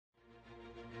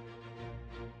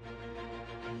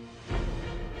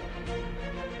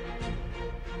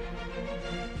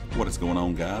What is going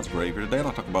on, guys? Grave here. Today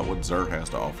I'll talk about what Xur has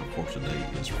to offer. Of course, today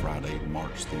is Friday,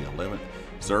 March the 11th.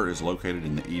 Xur is located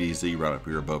in the EDZ right up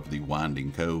here above the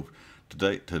Winding Cove.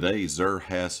 Today Xur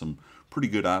has some pretty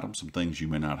good items, some things you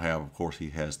may not have. Of course, he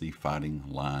has the Fighting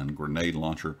Line Grenade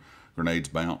Launcher. Grenades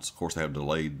bounce. Of course, they have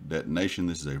delayed detonation.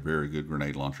 This is a very good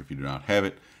grenade launcher if you do not have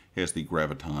it. He has the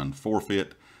Graviton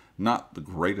Forfeit. Not the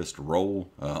greatest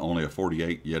roll, only a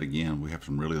 48. Yet again, we have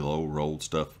some really low rolled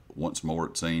stuff once more,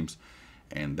 it seems.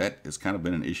 And that has kind of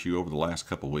been an issue over the last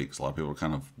couple of weeks. A lot of people are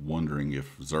kind of wondering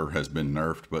if Xur has been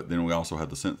nerfed. But then we also have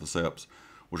the Syntheseps,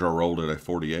 which are rolled at a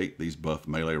 48. These buff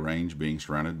melee range. Being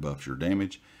surrounded buffs your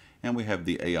damage. And we have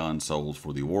the Aeon Souls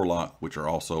for the Warlock, which are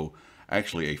also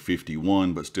actually a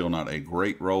 51, but still not a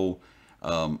great roll.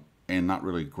 And not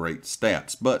really great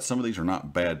stats. But some of these are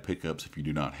not bad pickups if you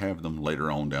do not have them. Later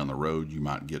on down the road, you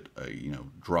might get a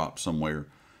drop somewhere.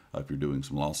 If you're doing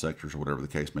some lost sectors or whatever the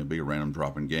case may be, a random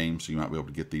drop in game, so you might be able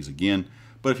to get these again.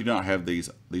 But if you don't have these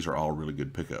are all really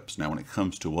good pickups. Now when it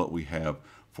comes to what we have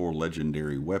for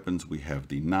legendary weapons, we have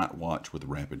the Night Watch with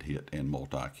rapid hit and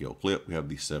multi-kill clip. We have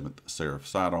the 7th Seraph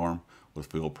sidearm with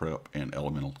field prep and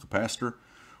elemental capacitor.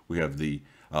 We have the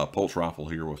pulse rifle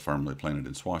here with firmly planted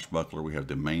and swashbuckler. We have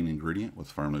the main ingredient with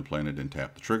firmly planted and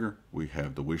tap the trigger. We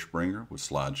have the Wishbringer with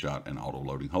slide shot and auto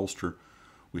loading holster.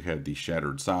 We have the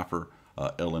Shattered Cipher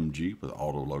LMG with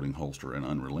auto-loading holster and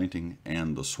unrelenting,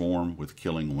 and the Swarm with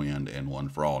killing wind and one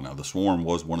for all. Now the Swarm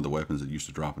was one of the weapons that used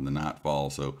to drop in the Nightfall,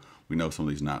 so we know some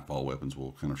of these Nightfall weapons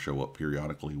will kind of show up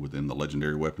periodically within the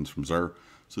legendary weapons from Xur.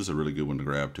 So this is a really good one to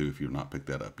grab too if you've not picked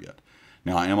that up yet.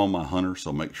 Now I am on my Hunter,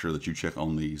 so make sure that you check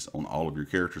on these on all of your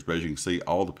characters. But as you can see,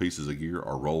 all the pieces of gear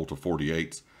are rolled to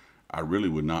 48s. I really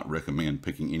would not recommend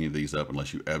picking any of these up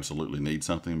unless you absolutely need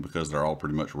something, because they're all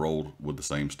pretty much rolled with the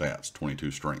same stats,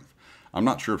 22 strength. I'm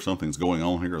not sure if something's going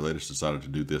on here or they just decided to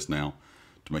do this now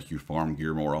to make you farm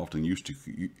gear more often. You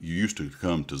used to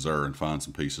come to Xur and find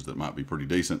some pieces that might be pretty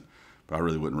decent, but I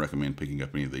really wouldn't recommend picking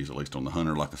up any of these, at least on the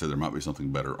Hunter. Like I said, there might be something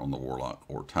better on the Warlock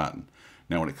or Titan.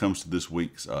 Now when it comes to this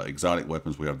week's exotic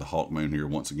weapons, we have the Hawkmoon here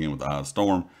once again with the Eye of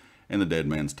Storm and the Dead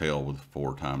Man's Tail with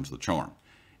 4 times the charm.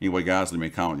 Anyway, guys, leave me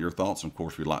a comment your thoughts. And of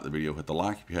course, if you like the video, hit the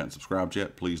like. If you haven't subscribed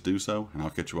yet, please do so. And I'll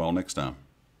catch you all next time.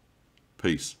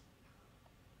 Peace.